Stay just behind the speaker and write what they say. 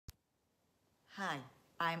Hi,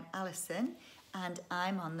 I'm Alison and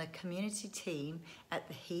I'm on the community team at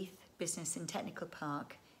the Heath Business and Technical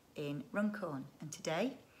Park in Runcorn, and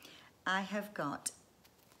today I have got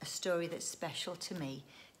a story that's special to me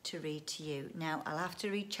to read to you. Now I'll have to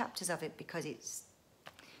read chapters of it because it's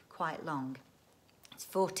quite long. It's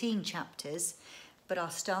 14 chapters, but I'll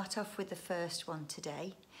start off with the first one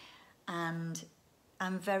today, and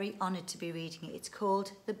I'm very honoured to be reading it. It's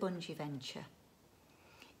called The Bunjee Venture.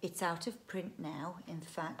 It's out of print now. In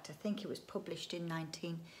fact, I think it was published in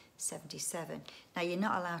 1977. Now, you're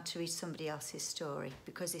not allowed to read somebody else's story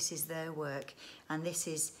because this is their work, and this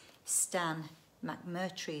is Stan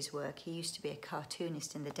McMurtry's work. He used to be a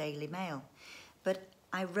cartoonist in the Daily Mail. But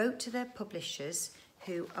I wrote to their publishers,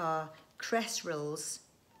 who are Cressrelles,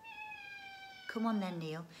 come on then,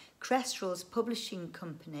 Neil, Cressrelles Publishing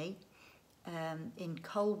Company in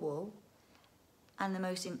Colwall, and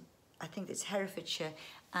I think it's Herefordshire,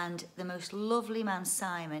 and the most lovely man,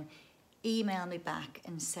 Simon, emailed me back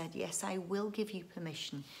and said, yes, I will give you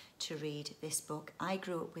permission to read this book. I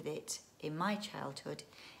grew up with it in my childhood,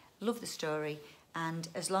 love the story, and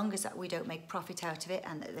as long as we don't make profit out of it,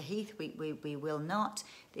 and at the Heath we will not,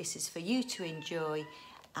 this is for you to enjoy.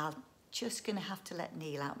 I'm just going to have to let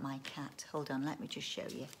Neil out, my cat. Hold on, let me just show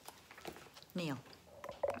you. Neil,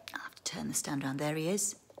 I'll have to turn the stand around. There he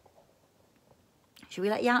is. Should we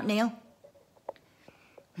let you out, Neil?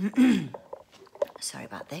 Sorry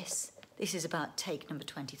about this. This is about take number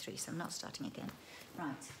 23, so I'm not starting again.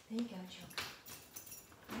 Right, there you go, John.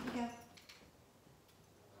 There you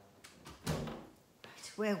go.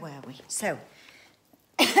 Right, where were we? So,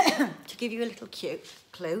 to give you a little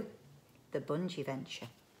clue, The Bunjee Venture.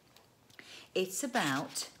 It's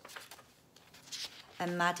about a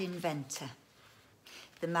mad inventor.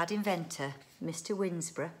 The mad inventor, Mr.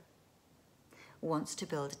 Winsborrow, wants to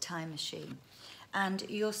build a time machine. And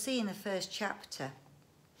you'll see in the first chapter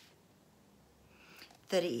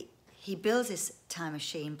that he builds this time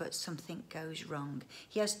machine, but something goes wrong.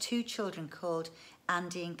 He has two children called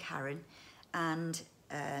Andy and Karen, and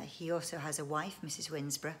he also has a wife, Mrs.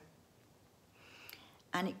 Winsborrow.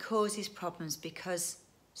 And it causes problems because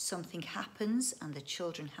something happens and the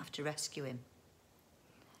children have to rescue him.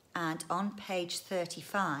 And on page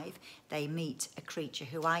 35, they meet a creature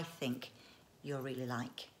who I think you'll really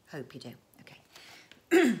like. Hope you do. Okay.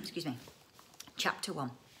 Excuse me. Chapter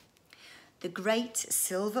 1. The great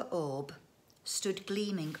silver orb stood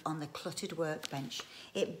gleaming on the cluttered workbench.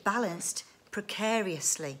 It balanced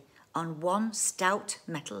precariously on one stout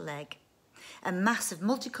metal leg. A mass of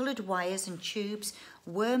multicoloured wires and tubes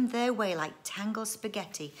wormed their way like tangled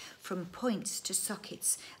spaghetti from points to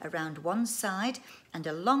sockets around one side, and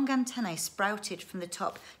a long antennae sprouted from the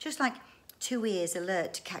top, just like two ears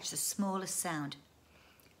alert to catch the smallest sound.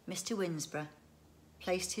 Mr. Winsborrow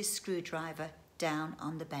placed his screwdriver down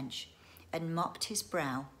on the bench and mopped his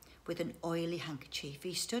brow with an oily handkerchief.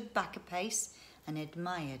 He stood back a pace and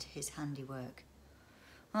admired his handiwork.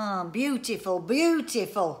 "Oh, beautiful,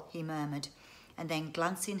 beautiful," he murmured, and then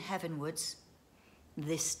glancing heavenwards,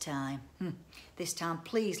 this time,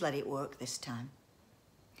 please let it work this time.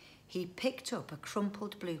 He picked up a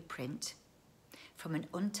crumpled blueprint from an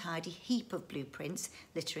untidy heap of blueprints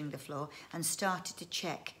littering the floor and started to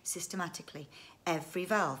check systematically every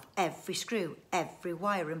valve, every screw, every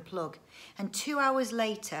wire and plug. And 2 hours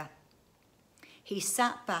later, he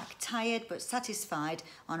sat back, tired but satisfied,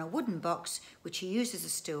 on a wooden box which he used as a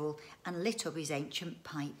stool, and lit up his ancient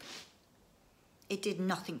pipe. It did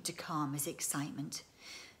nothing to calm his excitement.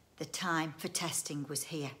 The time for testing was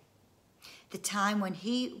here. The time when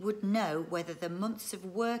he would know whether the months of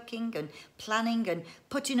working and planning and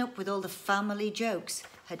putting up with all the family jokes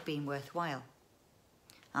had been worthwhile.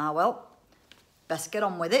 Ah, well, best get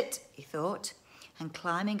on with it, he thought, and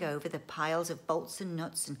climbing over the piles of bolts and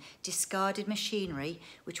nuts and discarded machinery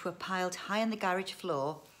which were piled high on the garage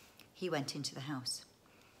floor, he went into the house.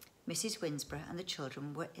 Mrs. Winsborrow and the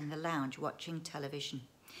children were in the lounge watching television.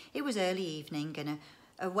 It was early evening, and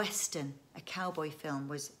a western, a cowboy film,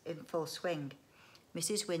 was in full swing.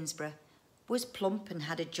 Mrs. Winsborrow was plump and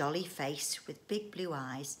had a jolly face with big blue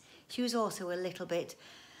eyes. She was also a little bit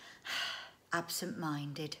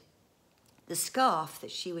absent-minded. The scarf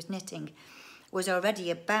that she was knitting was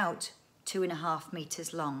already about 2.5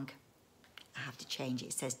 metres long. I have to change it,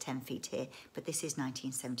 it says 10 feet here, but this is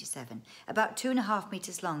 1977. About 2.5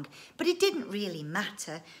 metres long, but it didn't really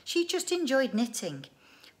matter. She just enjoyed knitting.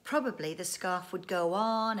 Probably the scarf would go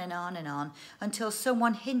on and on and on until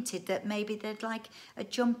someone hinted that maybe they'd like a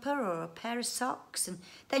jumper or a pair of socks, and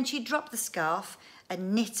then she'd drop the scarf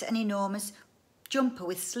and knit an enormous jumper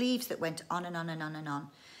with sleeves that went on and on and on and on.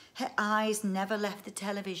 Her eyes never left the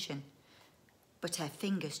television. but her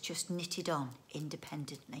fingers just knitted on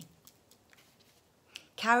independently.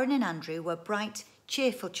 Karen and Andrew were bright,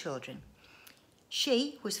 cheerful children.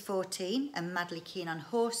 She was 14 and madly keen on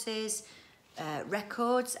horses,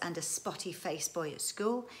 records and a spotty-faced boy at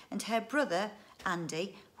school, and her brother,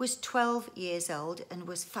 Andy, was 12 years old and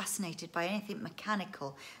was fascinated by anything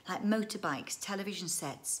mechanical like motorbikes, television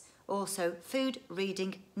sets, also food,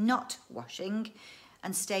 reading, not washing,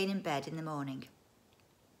 and staying in bed in the morning.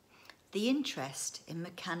 The interest in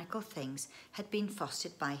mechanical things had been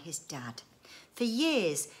fostered by his dad. For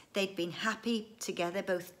years, they'd been happy together,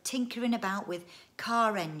 both tinkering about with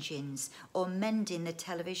car engines or mending the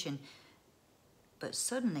television. But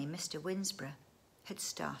suddenly, Mr. Winsborrow had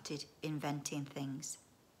started inventing things.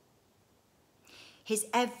 His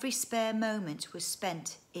every spare moment was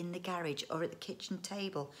spent in the garage or at the kitchen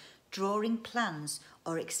table, drawing plans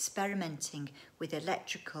or experimenting with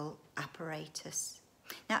electrical apparatus.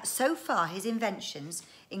 Now, so far, his inventions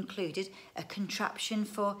included a contraption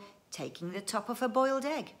for taking the top off a boiled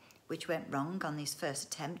egg, which went wrong on his first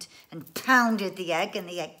attempt and pounded the egg and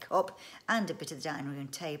the egg cup and a bit of the dining room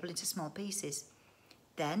table into small pieces.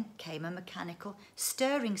 Then came a mechanical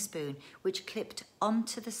stirring spoon, which clipped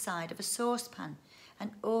onto the side of a saucepan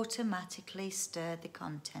and automatically stirred the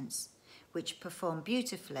contents, which performed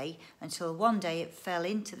beautifully until one day it fell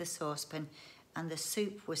into the saucepan and the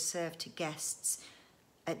soup was served to guests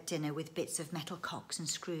at dinner with bits of metal cocks and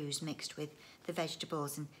screws mixed with the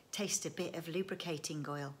vegetables and taste a bit of lubricating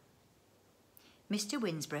oil. Mr.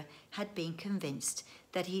 Winsborrow had been convinced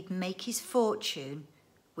that he'd make his fortune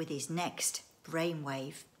with his next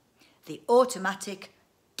brainwave, the automatic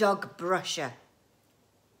dog brusher.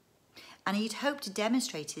 And he'd hoped to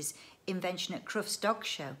demonstrate his invention at Cruft's dog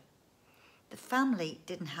show. The family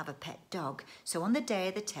didn't have a pet dog, so on the day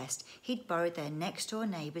of the test, he'd borrowed their next-door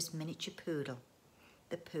neighbour's miniature poodle.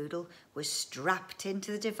 The poodle was strapped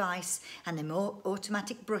into the device and the more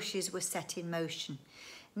automatic brushes were set in motion.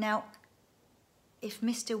 Now, if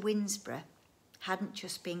Mr. Winsborrow hadn't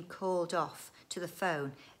just been called off to the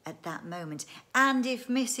phone at that moment, and if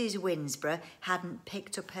Mrs. Winsborrow hadn't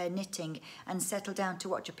picked up her knitting and settled down to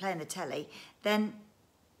watch a play on the telly, then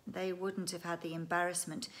they wouldn't have had the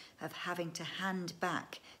embarrassment of having to hand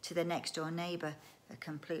back to the next-door neighbour a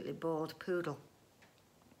completely bald poodle.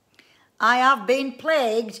 "I have been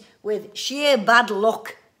plagued with sheer bad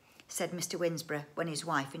luck," said Mr. Winsborrow when his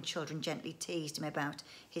wife and children gently teased him about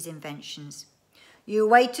his inventions. "You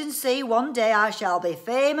wait and see. One day I shall be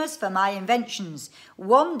famous for my inventions.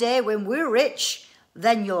 One day when we're rich,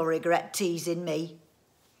 then you'll regret teasing me."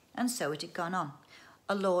 And so it had gone on.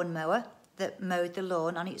 A lawnmower that mowed the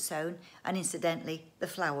lawn on its own, and incidentally the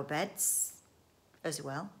flower beds as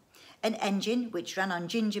well. An engine which ran on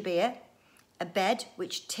ginger beer. A bed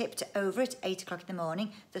which tipped over at 8 o'clock in the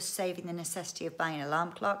morning, thus saving the necessity of buying an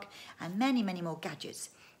alarm clock, and many, many more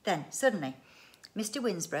gadgets. Then, suddenly, Mr.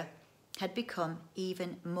 Winsborrow had become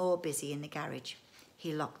even more busy in the garage.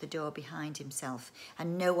 He locked the door behind himself,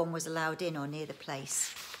 and no one was allowed in or near the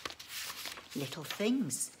place. Little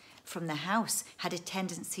things from the house had a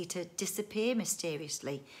tendency to disappear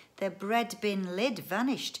mysteriously. The bread bin lid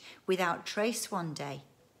vanished without trace one day.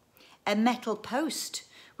 A metal post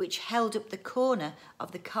which held up the corner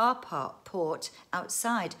of the car port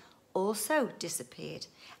outside also disappeared,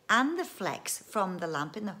 and the flex from the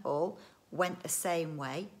lamp in the hall went the same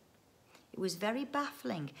way. It was very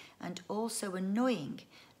baffling and also annoying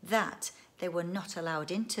that they were not allowed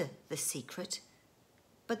into the secret,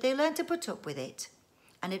 but they learned to put up with it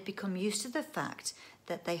and had become used to the fact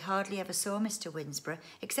that they hardly ever saw Mr. Winsborrow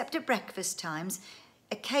except at breakfast times.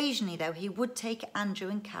 Occasionally, though, he would take Andrew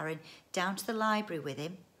and Karen down to the library with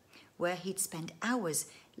him, where he'd spend hours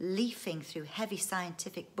leafing through heavy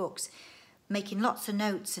scientific books, making lots of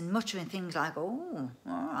notes and muttering things like,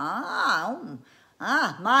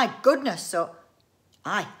 my goodness, so,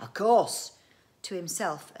 aye, of course, to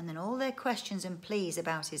himself. And then all their questions and pleas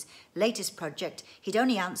about his latest project, he'd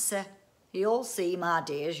only answer, "You'll see, my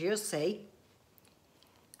dears, you'll see."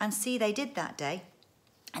 And see, they did that day.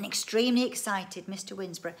 An extremely excited Mr.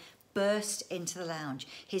 Winsborrow burst into the lounge,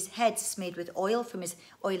 his head smeared with oil from his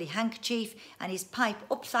oily handkerchief and his pipe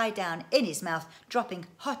upside down in his mouth, dropping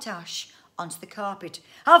hot ash onto the carpet.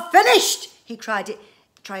 "I've finished!" he cried it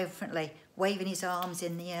triumphantly, waving his arms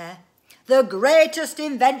in the air. "The greatest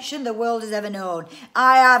invention the world has ever known.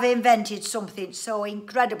 I have invented something so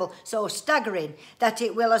incredible, so staggering, that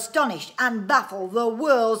it will astonish and baffle the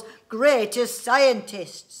world's greatest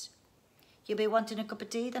scientists." "You'll be wanting a cup of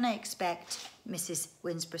tea then, I expect," Mrs.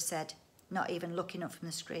 Winsborrow said, not even looking up from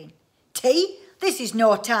the screen. "Tea? This is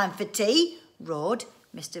no time for tea," roared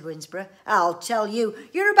Mr. Winsborrow. "I'll tell you,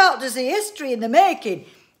 you're about to see history in the making."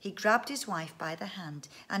 He grabbed his wife by the hand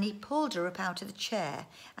and he pulled her up out of the chair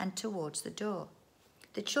and towards the door.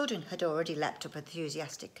 The children had already leapt up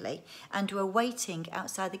enthusiastically and were waiting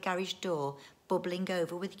outside the garage door, bubbling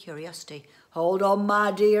over with curiosity. "Hold on,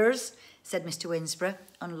 my dears," said Mr. Winsborrow,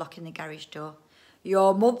 unlocking the garage door.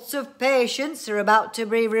 "Your months of patience are about to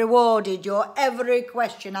be rewarded, your every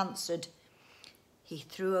question answered." He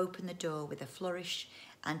threw open the door with a flourish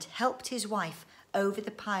and helped his wife over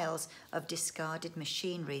the piles of discarded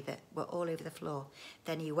machinery that were all over the floor.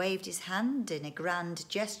 Then he waved his hand in a grand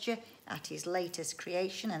gesture at his latest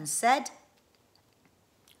creation and said,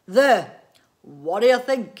 "There, what do you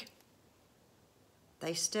think?"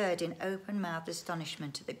 They stared in open-mouthed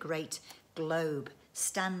astonishment at the great globe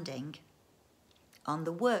standing on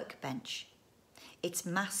the workbench. Its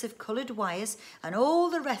mass of coloured wires and all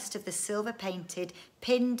the rest of the silver-painted,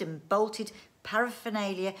 pinned and bolted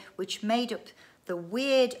paraphernalia which made up the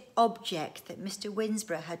weird object that Mr.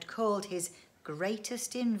 Winsborrow had called his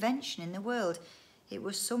greatest invention in the world. It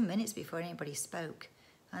was some minutes before anybody spoke.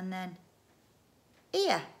 And then,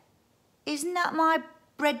 "Here, isn't that my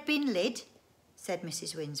bread bin lid?" said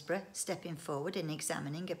Mrs. Winsborrow, stepping forward and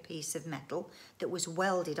examining a piece of metal that was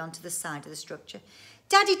welded onto the side of the structure.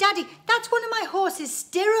 "Daddy, Daddy, that's one of my horse's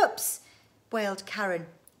stirrups," wailed Karen,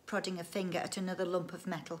 prodding a finger at another lump of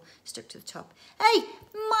metal stuck to the top. "Hey,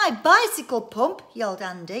 my bicycle pump," yelled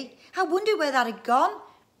Andy. "I wonder where that had gone."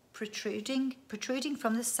 Protruding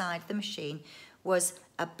from the side of the machine was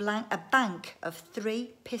a bank of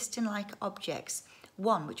 3 piston-like objects,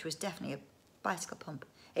 one which was definitely a bicycle pump.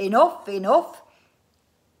 "Enough, enough,"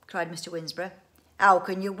 cried Mr. Winsborrow. "How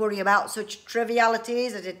can you worry about such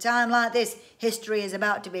trivialities at a time like this? History is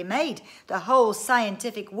about to be made, the whole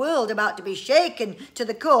scientific world about to be shaken to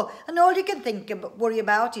the core, and all you can worry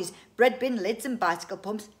about is bread bin lids and bicycle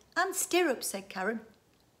pumps and stirrups," said Karen.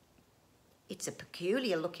 "It's a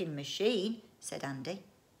peculiar-looking machine," said Andy.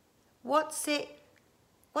 What's it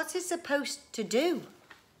supposed to do?"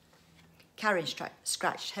 Karen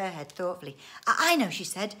scratched her head thoughtfully. I know," she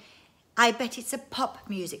said. "I bet it's a pop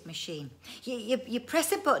music machine. You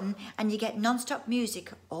press a button and you get non-stop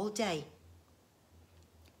music all day."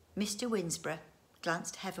 Mr. Winsborrow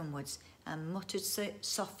glanced heavenwards and muttered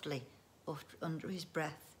softly under his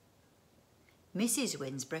breath. Mrs.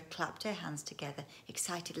 Winsborrow clapped her hands together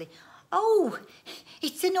excitedly. "Oh,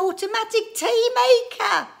 it's an automatic tea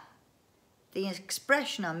maker!" The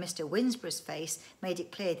expression on Mr. Winsborrow's face made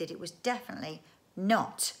it clear that it was definitely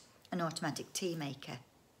not an automatic tea maker.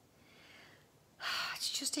 "It's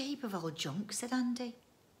just a heap of old junk," said Andy.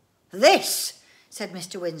 "This," said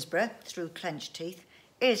Mr. Winsborrow through clenched teeth,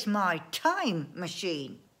 "is my time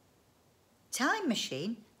machine." "Time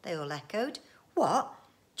machine?" they all echoed. "What?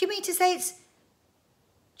 Do you mean to say it's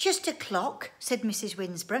just a clock?" said Mrs.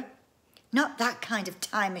 Winsborrow. "Not that kind of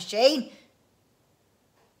time machine."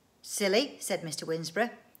 "Silly," said Mr. Winsborrow.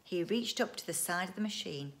 He reached up to the side of the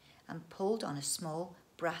machine and pulled on a small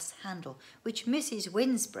brass handle, which Mrs.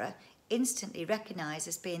 Winsborrow instantly recognised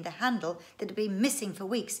as being the handle that had been missing for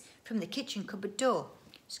weeks from the kitchen cupboard door.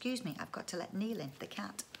 "Excuse me, I've got to let Neil in, the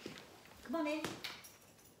cat. Come on in.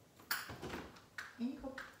 In you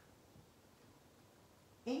come.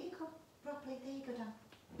 In you come properly. There you go, Dan."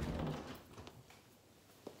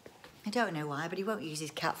 I don't know why, but he won't use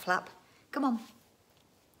his cat flap. Come on.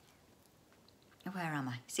 Where am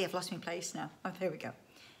I? See, I've lost my place now. Oh, there we go.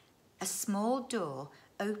 A small door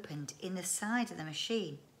opened in the side of the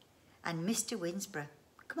machine, and Mr. Winsborrow,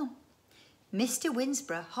 Mr.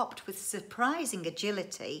 Winsborrow hopped with surprising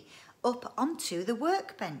agility up onto the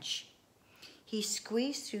workbench. He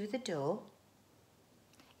squeezed through the door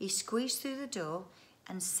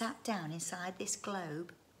and sat down inside this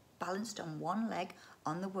globe, balanced on one leg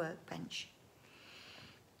on the workbench.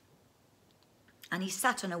 And he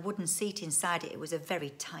sat on a wooden seat inside it. It was a very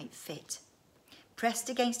tight fit. Pressed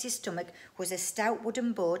against his stomach was a stout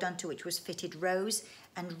wooden board onto which was fitted rows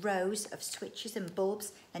and rows of switches and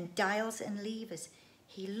bulbs and dials and levers.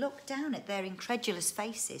 He looked down at their incredulous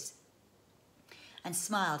faces and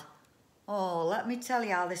smiled. "Oh, let me tell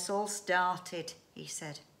you how this all started," he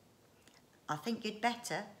said. "I think you'd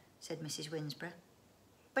better," said Mrs. Winsborrow.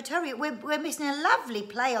 "But hurry, we're missing a lovely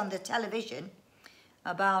play on the television."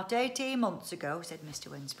 "About 18 months ago," said Mr.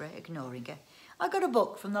 Winsborrow, ignoring her, "I got a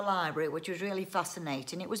book from the library which was really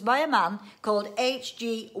fascinating. It was by a man called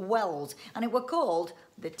H.G. Wells, and it were called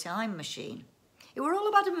The Time Machine. It were all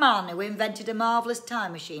about a man who invented a marvellous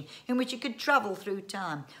time machine in which he could travel through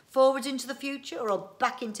time, forwards into the future or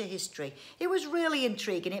back into history. It was really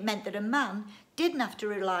intriguing. It meant that a man didn't have to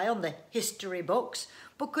rely on the history books,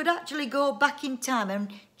 but could actually go back in time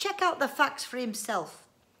and check out the facts for himself.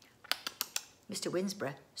 Mr.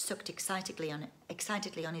 Winsborrow sucked excitedly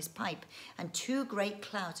on his pipe, and 2 great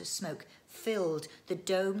clouds of smoke filled the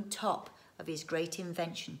dome top of his great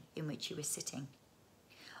invention in which he was sitting.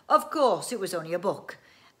 Of course, it was only a book,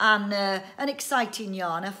 and an exciting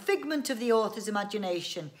yarn, a figment of the author's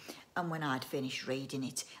imagination. And when I'd finished reading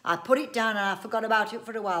it, I put it down and I forgot about it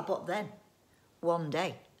for a while. But then, one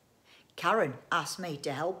day, Karen asked me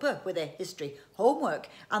to help her with her history homework,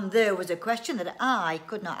 and there was a question that I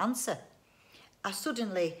could not answer. It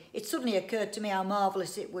suddenly occurred to me how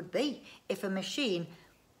marvellous it would be if a machine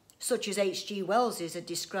such as H.G. Wells's had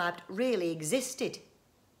described really existed.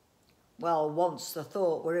 Well, once the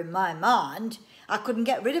thought were in my mind, I couldn't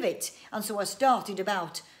get rid of it, and so I started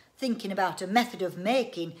thinking about a method of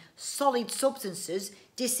making solid substances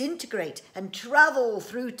disintegrate and travel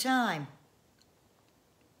through time.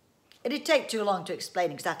 It'd take too long to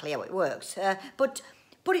explain exactly how it works, but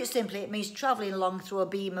put it simply, it means travelling along through a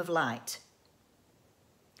beam of light.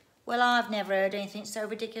 Well, I've never heard anything so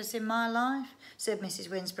ridiculous in my life, said Mrs.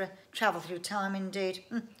 Winsborrow. Travel through time, indeed.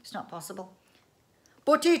 It's not possible.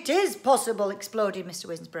 But it is possible, exploded Mr.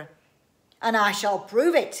 Winsborrow, and I shall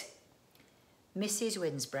prove it. Mrs.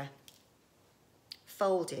 Winsborrow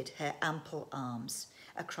folded her ample arms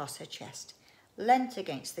across her chest, leant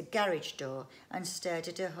against the garage door and stared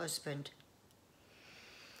at her husband.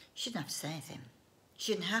 She didn't have to say anything.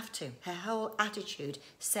 She didn't have to. Her whole attitude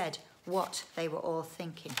said what they were all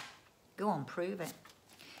thinking. Go on, prove it.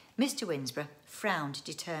 Mr. Winsborrow frowned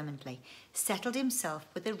determinedly, settled himself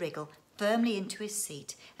with a wriggle firmly into his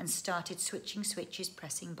seat and started switching switches,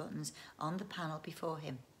 pressing buttons on the panel before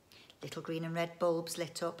him. Little green and red bulbs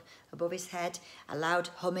lit up above his head. A loud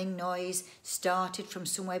humming noise started from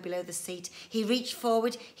somewhere below the seat. He reached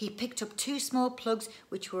forward. He picked up 2 small plugs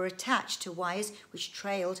which were attached to wires which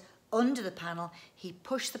trailed under the panel. He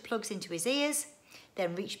pushed the plugs into his ears,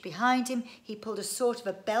 then reached behind him. He pulled a sort of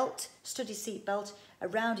a belt, study seat belt,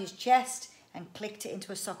 around his chest and clicked it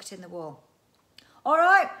into a socket in the wall. "All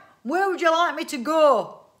right, where would you like me to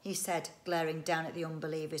go?" he said, glaring down at the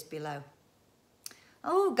unbelievers below.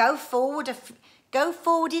 "Oh, go forward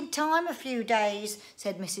in time a few days,"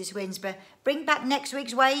 said Mrs. Winsborrow. "Bring back next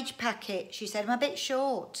week's wage packet," she said. "I'm a bit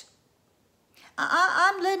short."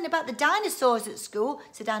 I'm learning about the dinosaurs at school,"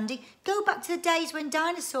 said Andy. "Go back to the days when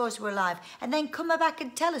dinosaurs were alive and then come back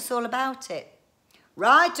and tell us all about it."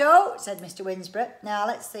 "Righto," said Mr. Winsborrow. "Now,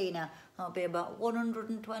 let's see now. That'll be about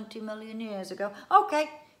 120 million years ago. OK."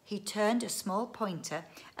 He turned a small pointer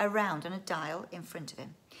around on a dial in front of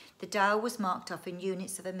him. The dial was marked off in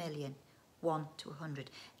units of 1,000,000, 1 to 100.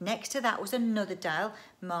 Next to that was another dial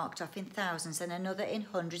marked off in thousands, then another in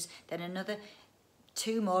hundreds, then another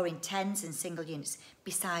 2 more in tens and single units.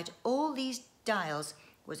 Beside all these dials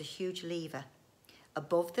was a huge lever.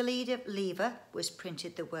 Above the lever was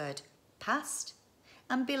printed the word past,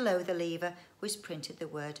 and below the lever was printed the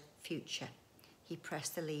word future. He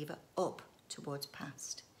pressed the lever up towards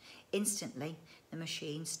past. Instantly, the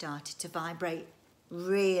machine started to vibrate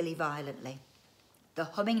really violently. The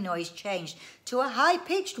humming noise changed to a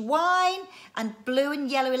high-pitched whine, and blue and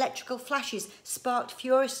yellow electrical flashes sparked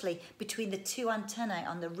furiously between the 2 antennae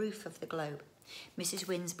on the roof of the globe. Mrs.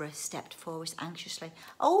 Winsborrow stepped forward anxiously.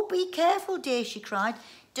 "Oh, be careful, dear," she cried.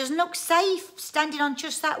 "Doesn't look safe standing on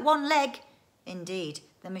just that one leg." Indeed,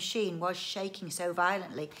 the machine was shaking so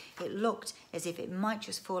violently it looked as if it might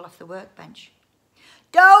just fall off the workbench.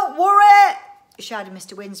 "Don't worry," shouted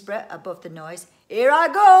Mr. Winsborrow above the noise. "Here I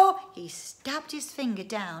go." He stabbed his finger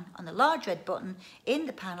down on the large red button in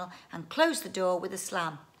the panel and closed the door with a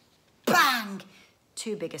slam. Bang!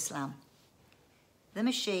 Too big a slam. The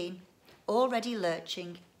machine, already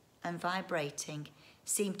lurching and vibrating,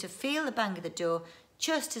 seemed to feel the bang of the door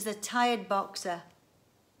just as a tired boxer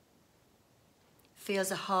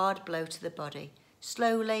feels a hard blow to the body.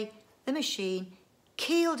 Slowly, the machine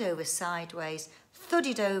keeled over sideways,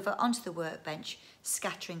 thudded over onto the workbench,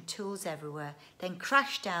 scattering tools everywhere, then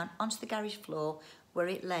crashed down onto the garage floor where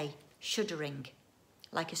it lay, shuddering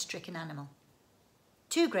like a stricken animal.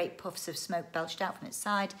 2 great puffs of smoke belched out from its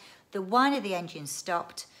side. The whine of the engine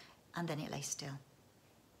stopped, and then it lay still.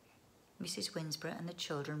 Mrs. Winsborrow and the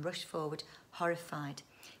children rushed forward, horrified.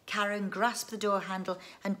 Karen grasped the door handle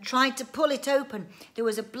and tried to pull it open. There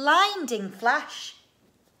was a blinding flash,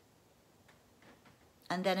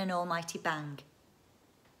 and then an almighty bang.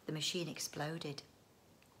 The machine exploded.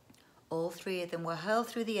 All 3 of them were hurled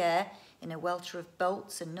through the air in a welter of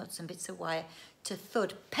bolts and nuts and bits of wire to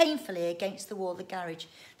thud painfully against the wall of the garage.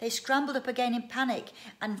 They scrambled up again in panic,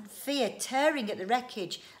 and fear tearing at the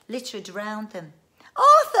wreckage littered round them.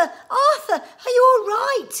 Arthur! Arthur! Are you all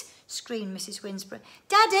right? Screamed Mrs. Winsborrow.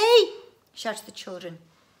 Daddy! Shouted the children.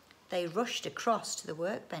 They rushed across to the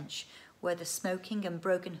workbench where the smoking and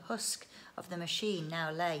broken husk of the machine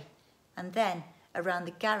now lay, and then around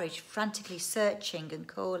the garage, frantically searching and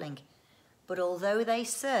calling. But although they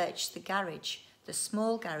searched the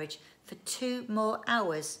small garage, for 2 more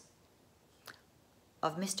hours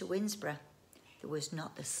of Mr. Winsborrow, there was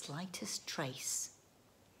not the slightest trace.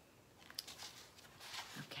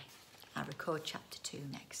 Okay, I'll record chapter 2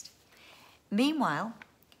 next. Meanwhile,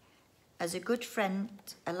 as a good friend,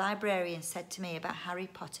 a librarian, said to me about Harry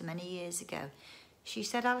Potter many years ago, she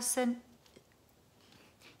said, Alison,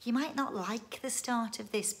 you might not like the start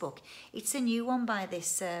of this book. It's a new one by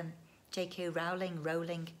this J.K.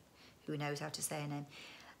 Rowling, who knows how to say her name.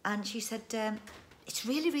 And she said, it's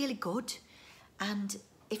really, really good. And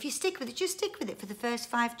if you stick with it, just stick with it for the first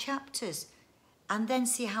 5 chapters and then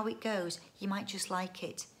see how it goes. You might just like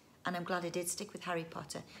it. And I'm glad I did stick with Harry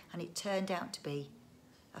Potter. And it turned out to be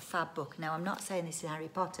a fab book. Now, I'm not saying this is Harry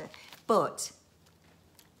Potter, but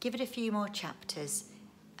give it a few more chapters,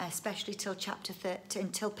 especially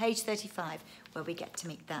until page 35, where we get to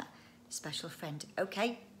meet that special friend.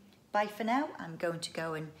 Okay, bye for now. I'm going to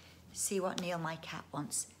go and see what Neil, my cat,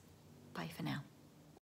 wants. Bye for now.